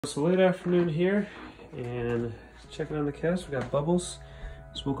It's a late afternoon here, and checking on the cats. We got Bubbles.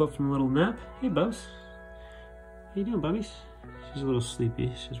 Just woke up from a little nap. Hey, Bubs. How you doing, Bubbies? She's a little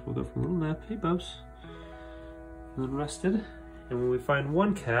sleepy. She just woke up from a little nap. Hey, Bubs. A little rested. And when we find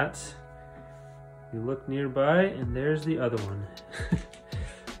one cat, we look nearby, and there's the other one.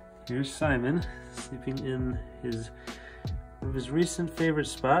 Here's Simon, sleeping in one of his recent favorite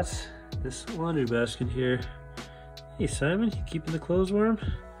spots, this laundry basket here. Hey, Simon, you keeping the clothes warm?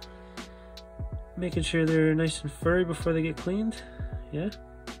 Making sure they're nice and furry before they get cleaned? Yeah?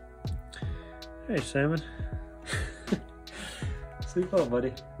 Alright, Simon. Sleep well,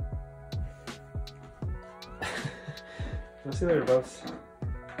 buddy. I'll see you later, Bubs.